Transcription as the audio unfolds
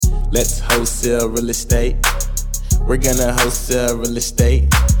Let's wholesale real estate. We're gonna wholesale real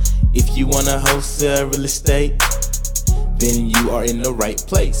estate. If you wanna wholesale real estate, then you are in the right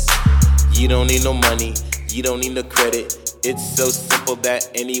place. You don't need no money, you don't need no credit. It's so simple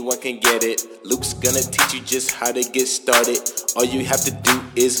that anyone can get it. Luke's gonna teach you just how to get started. All you have to do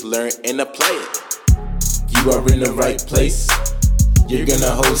is learn and apply it. You are in the right place. You're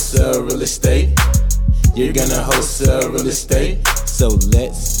gonna wholesale real estate. You're gonna wholesale real estate. So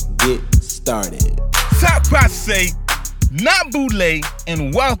let's get started. Top passe, not boule,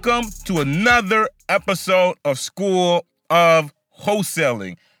 and welcome to another episode of School of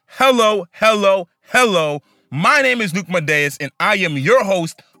Wholesaling. Hello. My name is Luke Madeus, and I am your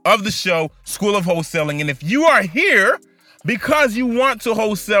host of the show, School of Wholesaling. And if you are here because you want to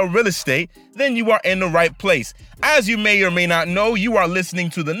wholesale real estate, then you are in the right place. As you may or may not know, you are listening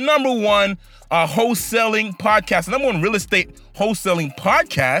to the number one wholesaling podcast, number one real estate wholesaling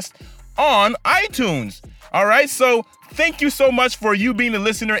podcast on iTunes. All right, so thank you so much for you being a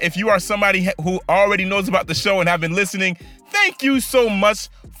listener. If you are somebody who already knows about the show and have been listening, thank you so much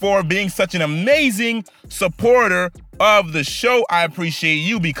for being such an amazing supporter of the show. I appreciate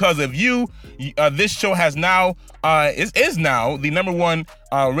you. Because of you, this show has now is now the number one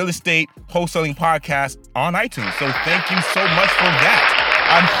real estate wholesaling podcast on iTunes. So thank you so much for that.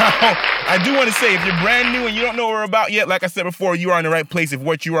 I do want to say, if you're brand new and you don't know what we're about yet, like I said before, you are in the right place. If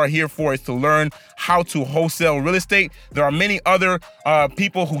what you are here for is to learn how to wholesale real estate, there are many other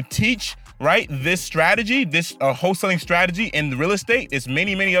people who teach this strategy, this wholesaling strategy in the real estate. It's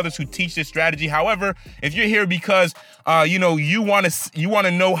many others who teach this strategy. However, if you're here because you want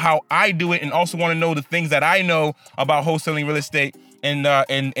to know how I do it and also want to know the things that I know about wholesaling real estate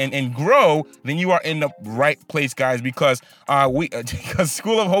and grow, then you are in the right place, guys, because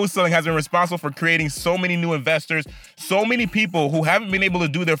School of Wholesaling has been responsible for creating so many new investors, so many people who haven't been able to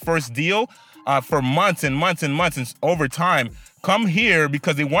do their first deal for months and over time. Come here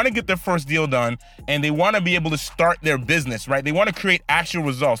because they want to get their first deal done and they want to be able to start their business, right? They want to create actual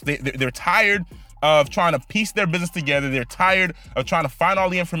results. They're tired of trying to piece their business together. They're tired of trying to find all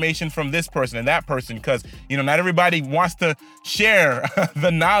the information from this person and that person because, not everybody wants to share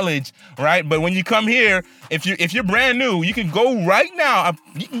the knowledge, right? But when you come here, if you're brand new, you can go right now.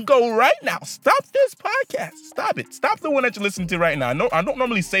 Stop this podcast. Stop it. Stop the one that you're listening to right now. I don't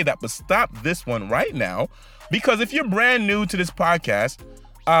normally say that, but stop this one right now. Because if you're brand new to this podcast,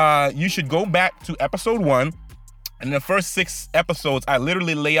 you should go back to episode 1. In the first 6 episodes, I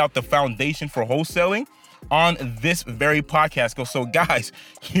literally lay out the foundation for wholesaling on this very podcast. So guys,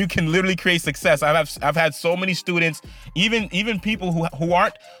 you can literally create success. I've had so many students, even people who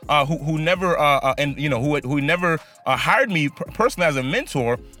aren't who never who never hired me personally as a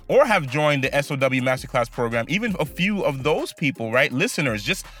mentor or have joined the SOW Masterclass program. Even a few of those people, right? Listeners,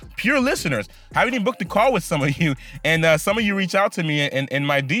 just pure listeners. I haven't even booked a call with some of you, and some of you reach out to me in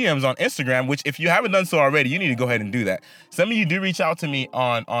my DMs on Instagram. Which, if you haven't done so already, you need to go ahead and do that. Some of you do reach out to me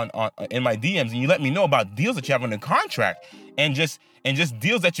on in my DMs, and you let me know about deals that you have under contract and just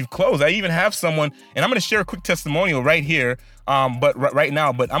deals that you've closed. I even have someone, and I'm going to share a quick testimonial right here, right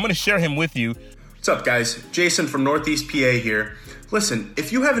now. But I'm going to share him with you. What's up, guys? Jason from Northeast PA here. Listen,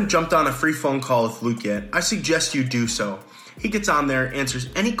 if you haven't jumped on a free phone call with Luke yet, I suggest you do so. He gets on there, answers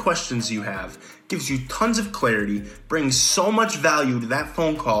any questions you have, gives you tons of clarity, brings so much value to that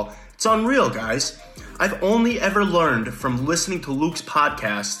phone call. It's unreal, guys. I've only ever learned from listening to Luke's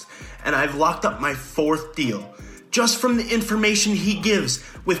podcast, and I've locked up my 4th deal just from the information he gives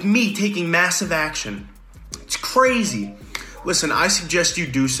with me taking massive action. It's crazy. Listen, I suggest you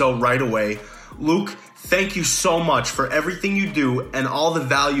do so right away. Luke, thank you so much for everything you do and all the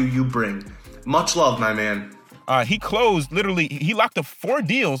value you bring. Much love, my man. He closed, literally, he locked up 4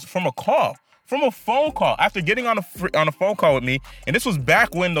 deals from a phone call after getting on a phone call with me. And this was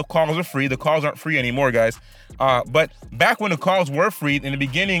back when the calls were free. The calls aren't free anymore, guys. But back when the calls were free in the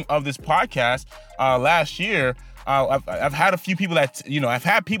beginning of this podcast last year, I've had a few people that,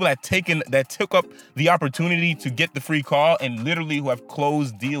 that took up the opportunity to get the free call and literally who have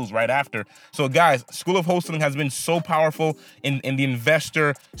closed deals right after. So guys, School of Wholesaling has been so powerful in the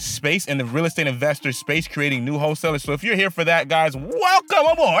investor space, in the real estate investor space, creating new wholesalers. So if you're here for that, guys, welcome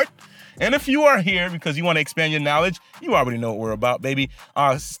aboard. And if you are here because you want to expand your knowledge, you already know what we're about, baby.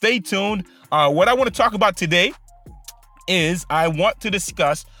 Stay tuned. What I want to talk about today is I want to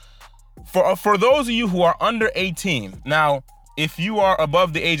discuss for those of you who are under 18. Now, if you are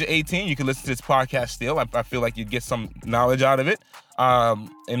above the age of 18, you can listen to this podcast still. I feel like you'd get some knowledge out of it. And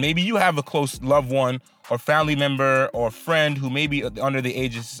maybe you have a close loved one or family member or friend who may be under the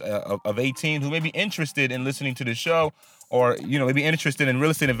ages of 18, who may be interested in listening to the show, or maybe interested in real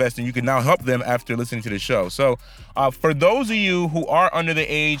estate investing, you can now help them after listening to the show. So for those of you who are under the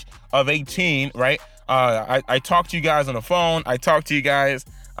age of 18, right? I talk to you guys on the phone. I talk to you guys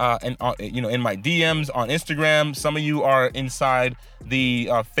in my DMs on Instagram. Some of you are inside the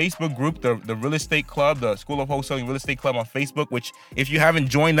Facebook group, the Real Estate Club, the School of Wholesaling Real Estate Club on Facebook, which if you haven't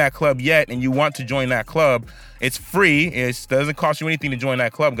joined that club yet and you want to join that club, it's free. It doesn't cost you anything to join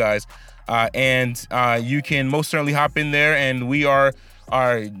that club, guys. And you can most certainly hop in there, and we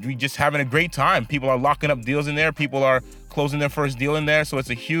just having a great time. People are locking up deals in there. People are closing their first deal in there. So it's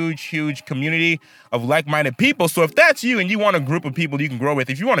a huge, huge community of like-minded people. So if that's you and you want a group of people you can grow with,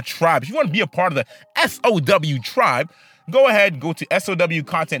 if you want a tribe, if you want to be a part of the SOW tribe, go ahead, go to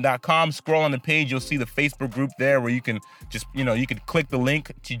SOWcontent.com, scroll on the page, you'll see the Facebook group there where you can just, you can click the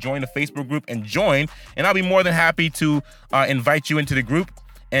link to join the Facebook group and join. And I'll be more than happy to invite you into the group,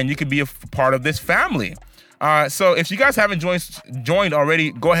 and you can be a part of this family. So if you guys haven't joined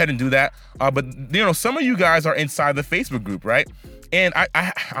already, go ahead and do that. But some of you guys are inside the Facebook group, right? And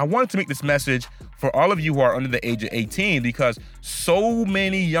I wanted to make this message for all of you who are under the age of 18, because so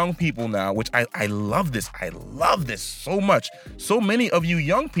many young people now, which I love this. I love this so much. So many of you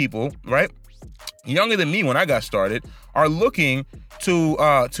young people, right? Younger than me when I got started, are looking to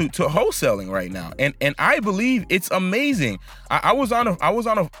wholesaling right now, and I believe it's amazing. I was on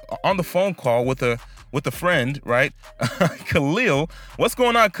the phone call with a friend, right? Khalil. What's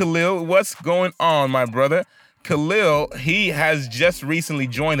going on, Khalil? What's going on, my brother? Khalil, he has just recently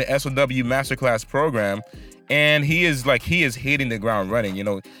joined the SOW Masterclass program, and he is hitting the ground running.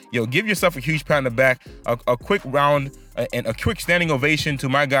 Give yourself a huge pat on the back, a quick round and a quick standing ovation to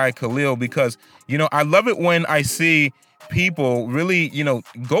my guy Khalil, because I love it when I see people really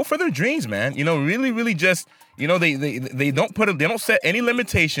go for their dreams, man. Really just they don't set any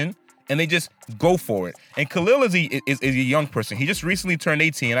limitation, and they just go for it. And Khalil is a young person. He just recently turned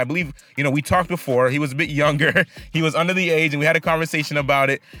 18. I believe, we talked before. He was a bit younger. He was under the age, and we had a conversation about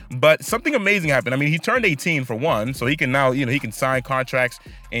it. But something amazing happened. I mean, he turned 18 for one, so he can now, he can sign contracts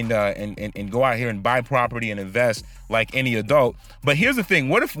and go out here and buy property and invest like any adult. But here's the thing.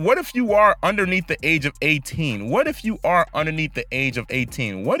 What if you are underneath the age of 18? What if you are underneath the age of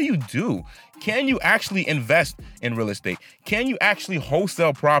 18? What do you do? Can you actually invest in real estate? Can you actually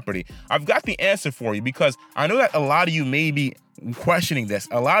wholesale property? I've got the answer for you, because I know that a lot of you may be questioning this.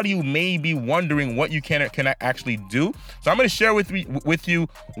 A lot of you may be wondering what you can actually do. So I'm going to share with you,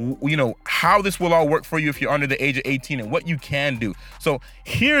 how this will all work for you if you're under the age of 18 and what you can do. So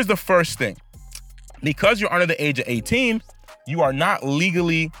here's the first thing. Because you're under the age of 18, you are not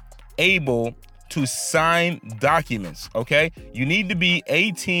legally able to sign documents, okay? You need to be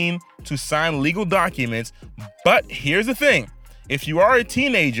 18 to sign legal documents. But here's the thing. If you are a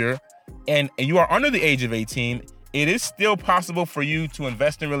teenager and you are under the age of 18, it is still possible for you to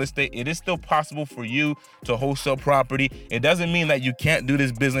invest in real estate. It is still possible for you to wholesale property. It doesn't mean that you can't do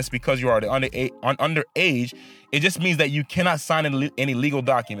this business because you are underage. It just means that you cannot sign any legal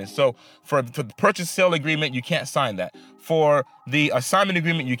documents. So for the purchase sale agreement, you can't sign that. For the assignment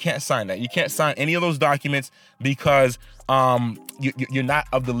agreement, you can't sign that. You can't sign any of those documents because you're not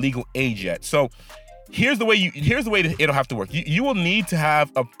of the legal age yet. So here's the way it'll have to work. You will need to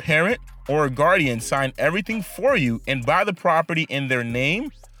have a parent or a guardian sign everything for you and buy the property in their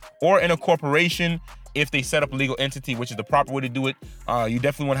name or in a corporation if they set up a legal entity, which is the proper way to do it. You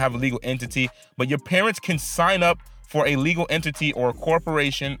definitely want to have a legal entity, but your parents can sign up for a legal entity or a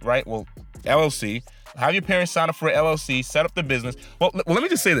corporation, right? Well, LLC. Have your parents sign up for an LLC, set up the business. Well, let me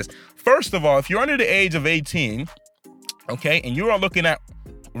just say this. First of all, if you're under the age of 18, okay, and you are looking at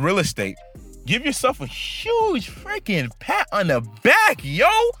real estate, give yourself a huge freaking pat on the back, yo.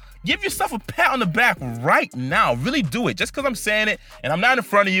 Give yourself a pat on the back right now. Really do it. Just because I'm saying it and I'm not in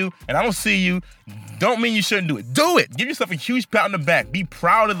front of you and I don't see you, don't mean you shouldn't do it. Do it. Give yourself a huge pat on the back. Be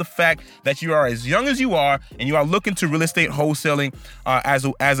proud of the fact that you are as young as you are and you are looking to real estate wholesaling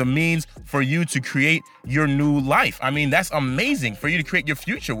as a means for you to create your new life. I mean, that's amazing for you to create your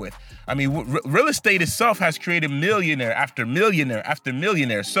future with. I mean, real estate itself has created millionaire after millionaire after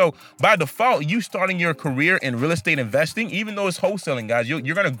millionaire. So by default, you starting your career in real estate investing, even though it's wholesaling, guys, you're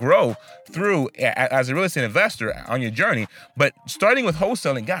going to grow through as a real estate investor on your journey. But starting with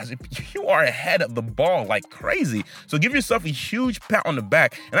wholesaling, guys, you are ahead of the ball like crazy. So give yourself a huge pat on the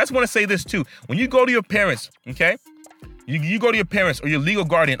back. And I just want to say this too. When you go to your parents, okay? You go to your parents or your legal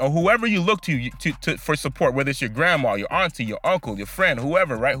guardian or whoever you look to for support, whether it's your grandma, your auntie, your uncle, your friend,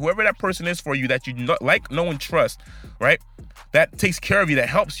 whoever, right? Whoever that person is for you that you like, know, and trust, right? That takes care of you, that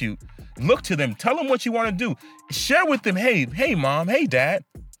helps you. Look to them. Tell them what you want to do. Share with them, hey, mom, hey, dad,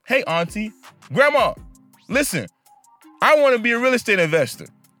 hey, auntie, grandma, listen. I want to be a real estate investor.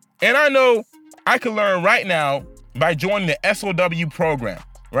 And I know I can learn right now by joining the SOW program,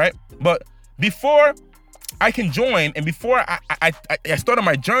 right? But before I can join and before I start on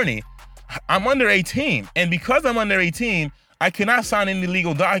my journey, I'm under 18. And because I'm under 18, I cannot sign any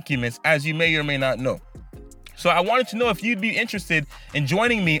legal documents, as you may or may not know. So I wanted to know if you'd be interested in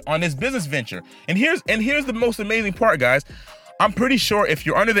joining me on this business venture. And here's the most amazing part, guys. I'm pretty sure if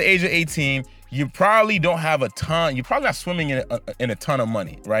you're under the age of 18, you probably don't have a ton. You're probably not swimming in a ton of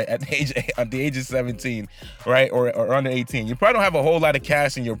money, right? At the age of 17, right, or under 18, you probably don't have a whole lot of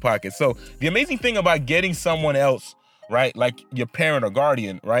cash in your pocket. So the amazing thing about getting someone else, right, like your parent or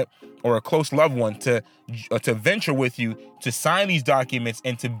guardian, right, or a close loved one to venture with you, to sign these documents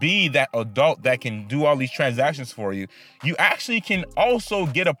and to be that adult that can do all these transactions for you, you actually can also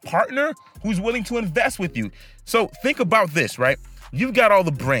get a partner who's willing to invest with you. So think about this, right? You've got all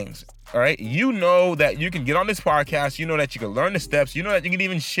the brains. All right. You know that you can get on this podcast. You know that you can learn the steps. You know that you can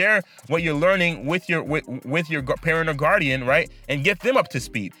even share what you're learning with your parent or guardian, right? And get them up to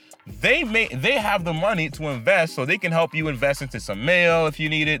speed. They have the money to invest, so they can help you invest into some mail if you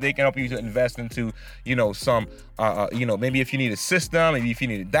need it. They can help you to invest into, some, maybe if you need a system, maybe if you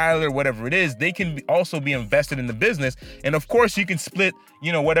need a dialer, whatever it is, they can also be invested in the business. And of course, you can split,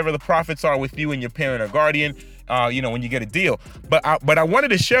 whatever the profits are with you and your parent or guardian. When you get a deal. But I wanted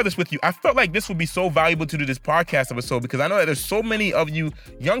to share this with you. I felt like this would be so valuable to do this podcast episode because I know that there's so many of you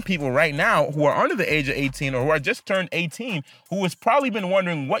young people right now who are under the age of 18 or who are just turned 18 who has probably been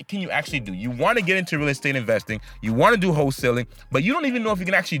wondering, what can you actually do? You want to get into real estate investing. You want to do wholesaling, but you don't even know if you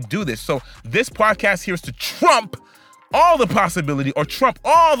can actually do this. So this podcast here is to trump all the possibility or trump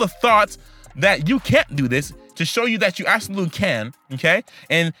all the thoughts that you can't do this, to show you that you absolutely can, okay?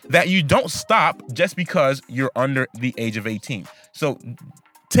 And that you don't stop just because you're under the age of 18. So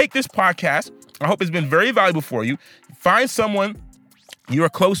take this podcast. I hope it's been very valuable for you. Find someone you're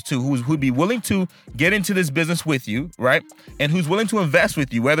close to who'd be willing to get into this business with you, right? And who's willing to invest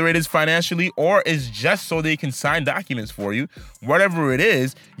with you, whether it is financially or is just so they can sign documents for you. Whatever it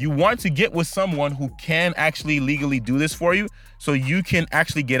is, you want to get with someone who can actually legally do this for you, so you can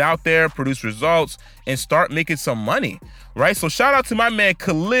actually get out there, produce results, and start making some money, right? So shout out to my man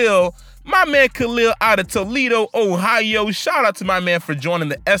Khalil out of Toledo, Ohio. Shout out to my man for joining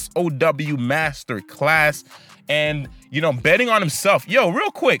the SOW Master Class and, betting on himself. Yo,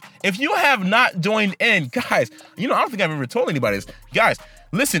 real quick, if you have not joined in, guys, I don't think I've ever told anybody this. Guys,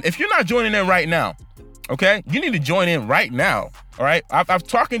 listen, if you're not joining in right now, okay, you need to join in right now, all right? I've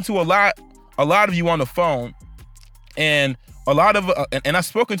talking to a lot of you on the phone, and and I've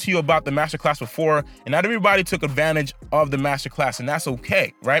spoken to you about the masterclass before, and not everybody took advantage of the masterclass, and that's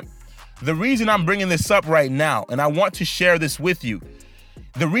okay, right? The reason I'm bringing this up right now, and I want to share this with you,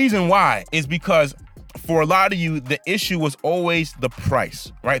 the reason why is because for a lot of you, the issue was always the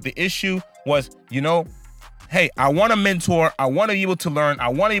price, right? The issue was, hey, I want a mentor. I want to be able to learn. I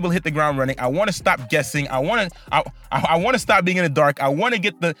want to be able to hit the ground running. I want to stop guessing. I want to stop being in the dark. I want to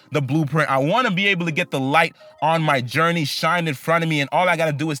get the blueprint. I want to be able to get the light on my journey shine in front of me, and all I got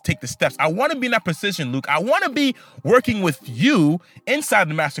to do is take the steps. I want to be in that position, Luke. I want to be working with you inside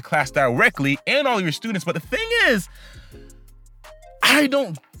the masterclass directly and all your students. But the thing is, I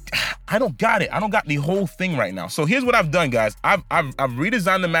don't got it. I don't got the whole thing right now. So here's what I've done, guys. I've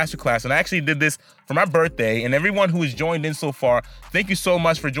redesigned the masterclass, and I actually did this for my birthday. And everyone who has joined in so far, thank you so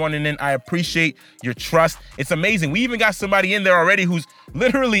much for joining in. I appreciate your trust. It's amazing. We even got somebody in there already who's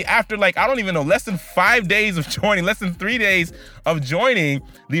literally after less than 5 days of joining, less than 3 days of joining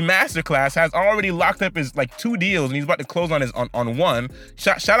the masterclass, has already locked up his 2 deals, and he's about to close on one.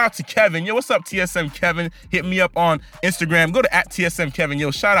 Shout out to Kevin. Yo, what's up, TSM Kevin? Hit me up on Instagram. Go to @TSM Kevin.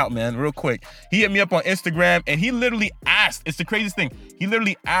 Yo, shout out, man, real quick. He hit me up on Instagram, and he literally asked, it's the craziest thing, he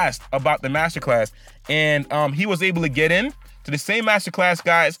literally asked about the masterclass, and he was able to get in to the same masterclass,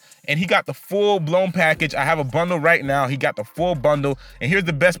 guys, and he got the full-blown package. I have a bundle right now. He got the full bundle, and here's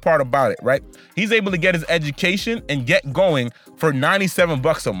the best part about it, right? He's able to get his education and get going for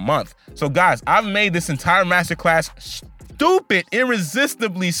 $97 a month. So, guys, I've made this entire masterclass stupid,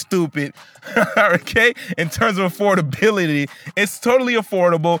 irresistibly stupid, okay? In terms of affordability, it's totally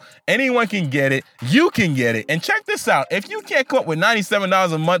affordable. Anyone can get it. You can get it. And check this out. If you can't come up with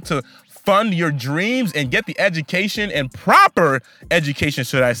 $97 a month to fund your dreams and get the education and proper education,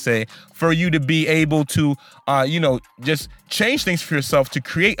 should I say, for you to be able to, just change things for yourself, to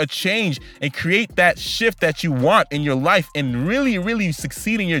create a change and create that shift that you want in your life and really, really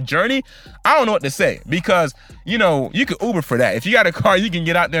succeed in your journey. I don't know what to say because, you can Uber for that. If you got a car, you can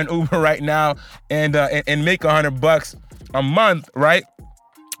get out there and Uber right now and make $100 a month, right?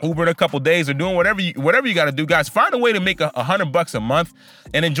 Uber in a couple days or doing whatever you got to do, guys, find a way to make $100 a month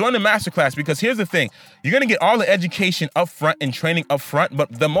and then join the masterclass, because here's the thing. You're going to get all the education up front and training up front.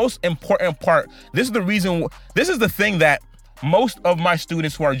 But the most important part, this is the thing that most of my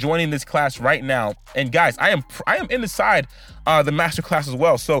students who are joining this class right now, and guys, I am inside the masterclass as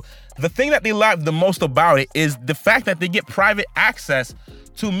well. So the thing that they love the most about it is the fact that they get private access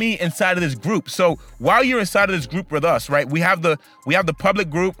to me inside of this group. So while you're inside of this group with us, right, we have the public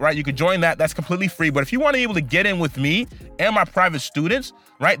group, right? You can join that. That's completely free. But if you want to be able to get in with me and my private students,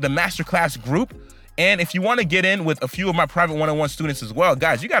 right, the masterclass group, and if you want to get in with a few of my private one-on-one students as well,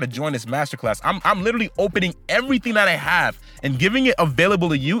 guys, you got to join this masterclass. I'm literally opening everything that I have and giving it available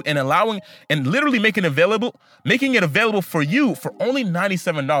to you and literally making it available for you for only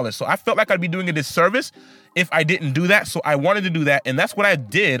 $97. So I felt like I'd be doing a disservice if I didn't do that. So I wanted to do that. And that's what I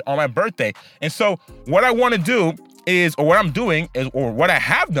did on my birthday. And so what I want to do is, or what I'm doing is, or what I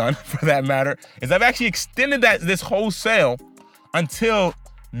have done for that matter, is I've actually extended this wholesale until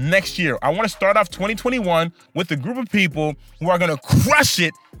next year. I want to start off 2021 with a group of people who are going to crush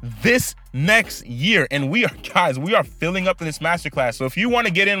it this next year. And we are filling up in this masterclass. So if you want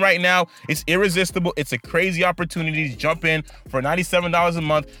to get in right now, it's irresistible. It's a crazy opportunity to jump in for $97 a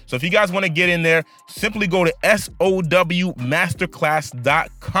month. So if you guys want to get in there, simply go to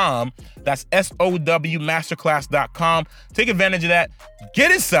SOWmasterclass.com. That's SOWmasterclass.com. Take advantage of that.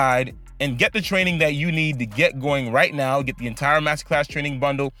 Get inside and get the training that you need to get going right now. Get the entire masterclass training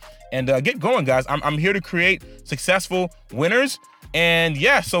bundle and get going, guys. I'm here to create successful winners. And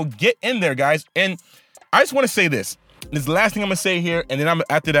yeah, so get in there, guys. And I just want to say this. This is the last thing I'm going to say here. And then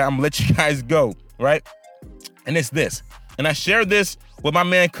after that, I'm going to let you guys go, right? And it's this. And I shared this with my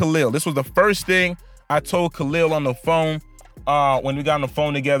man Khalil. This was the first thing I told Khalil on the phone when we got on the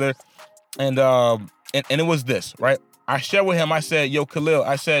phone together. And it was this, right? I shared with him, I said, yo, Khalil,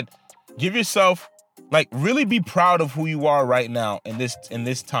 I said, give yourself, really be proud of who you are right now in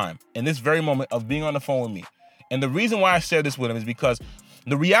this time, in this very moment of being on the phone with me. And the reason why I share this with him is because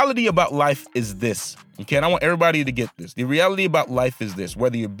the reality about life is this, okay? And I want everybody to get this. The reality about life is this,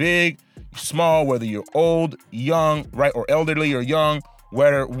 whether you're big, small, whether you're old, young, right, or elderly or young,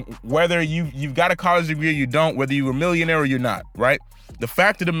 whether you've got a college degree or you don't, whether you're a millionaire or you're not, right? The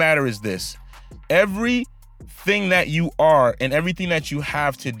fact of the matter is this. Everything that you are and everything that you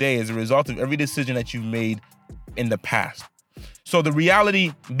have today is a result of every decision that you've made in the past. So the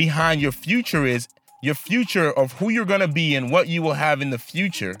reality behind your future is your future of who you're going to be and what you will have in the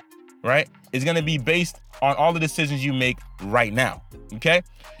future, right, is going to be based on all the decisions you make right now, okay?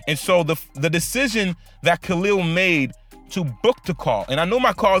 And so the decision that Khalil made to book the call, and I know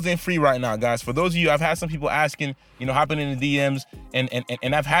my calls ain't free right now, guys. For those of you, I've had some people asking, hopping in the DMs,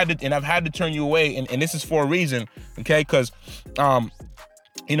 and I've had to turn you away, and this is for a reason, okay? Because,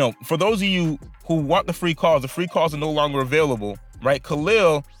 for those of you who want the free calls are no longer available, right?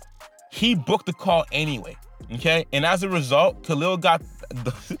 Khalil, he booked the call anyway, okay? And as a result, Khalil got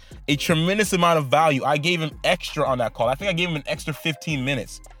a tremendous amount of value. I gave him extra on that call. I think I gave him an extra 15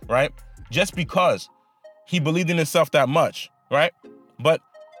 minutes, right? Just because he believed in himself that much, right? But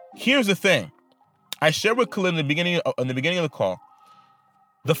here's the thing. I shared with Khalil in the beginning of the call,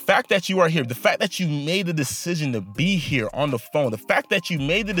 the fact that you are here, the fact that you made the decision to be here on the phone, the fact that you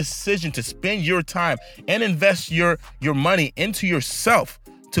made the decision to spend your time and invest your money into yourself,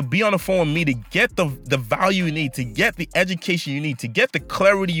 to be on the phone with me, to get the value you need, to get the education you need, to get the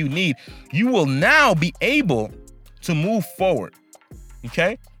clarity you need, you will now be able to move forward,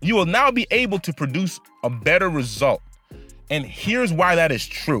 okay? You will now be able to produce a better result. And here's why that is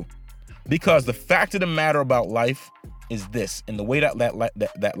true. Because the fact of the matter about life is this, and the way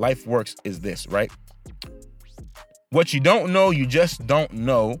that life works is this, right? What you don't know, you just don't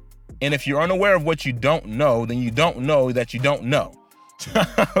know. And if you're unaware of what you don't know, then you don't know that you don't know.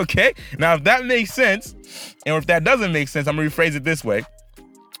 Okay? Now, if that makes sense, and if that doesn't make sense, I'm going to rephrase it this way.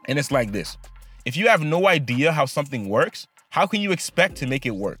 And it's like this. If you have no idea how something works, how can you expect to make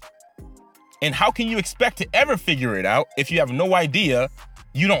it work? And how can you expect to ever figure it out if you have no idea,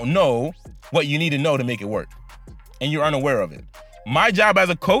 you don't know what you need to know to make it work, and you're unaware of it? My job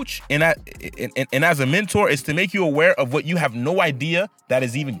as a coach and as a mentor is to make you aware of what you have no idea that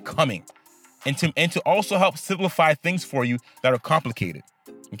is even coming, and to also help simplify things for you that are complicated,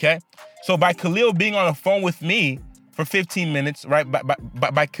 okay? So by Khalil being on the phone with me for 15 minutes, right?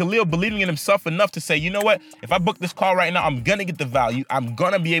 By Khalil believing in himself enough to say, you know what? If I book this call right now, I'm going to get the value. I'm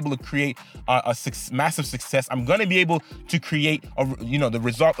going to be able to create a massive success. I'm going to be able to create, the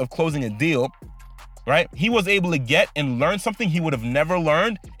result of closing a deal, right? He was able to get and learn something he would have never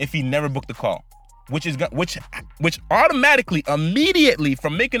learned if he never booked the call. which automatically, immediately,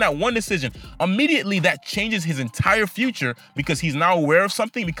 from making that one decision, immediately that changes his entire future, because he's now aware of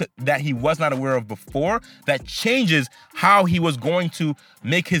something that he was not aware of before. That changes how he was going to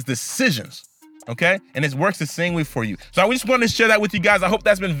make his decisions. Okay? And it works the same way for you. So I just wanted to share that with you guys. I hope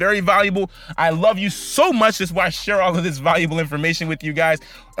that's been very valuable. I love you so much. That's why I share all of this valuable information with you guys.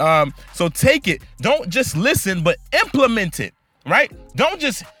 So take it. Don't just listen, but implement it, right? Don't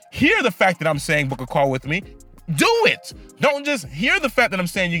just hear the fact that I'm saying book a call with me. Do it. Don't just hear the fact that I'm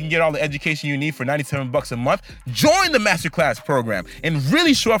saying you can get all the education you need for $97 a month. Join the masterclass program and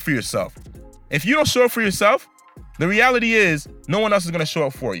really show up for yourself. If you don't show up for yourself, the reality is no one else is going to show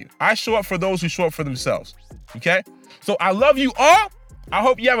up for you. I show up for those who show up for themselves. Okay? So I love you all. I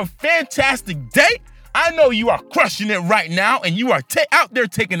hope you have a fantastic day. I know you are crushing it right now, and you are out there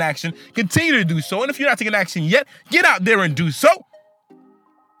taking action. Continue to do so. And if you're not taking action yet, get out there and do so.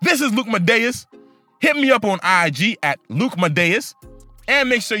 This is Luke Madeus. Hit me up on IG at Luke Madeus. And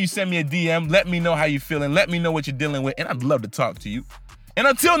make sure you send me a DM. Let me know how you're feeling. Let me know what you're dealing with. And I'd love to talk to you. And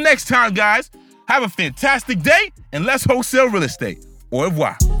until next time, guys, have a fantastic day, and let's wholesale real estate. Au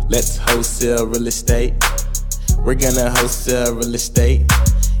revoir. Let's wholesale real estate. We're gonna wholesale real estate.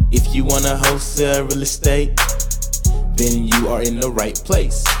 If you wanna wholesale real estate, then you are in the right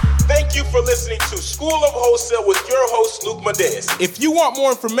place. Thank you for listening to School of Wholesale with your host, Luke Madeus. If you want more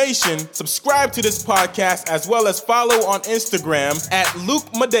information, subscribe to this podcast as well as follow on Instagram at Luke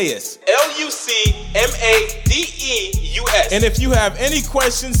Madeus. LucMadeus. And if you have any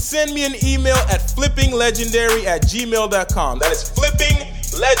questions, send me an email at flippinglegendary@gmail.com. That is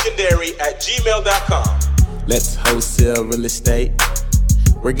flippinglegendary@gmail.com. Let's wholesale real estate.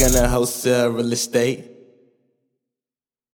 We're gonna wholesale real estate.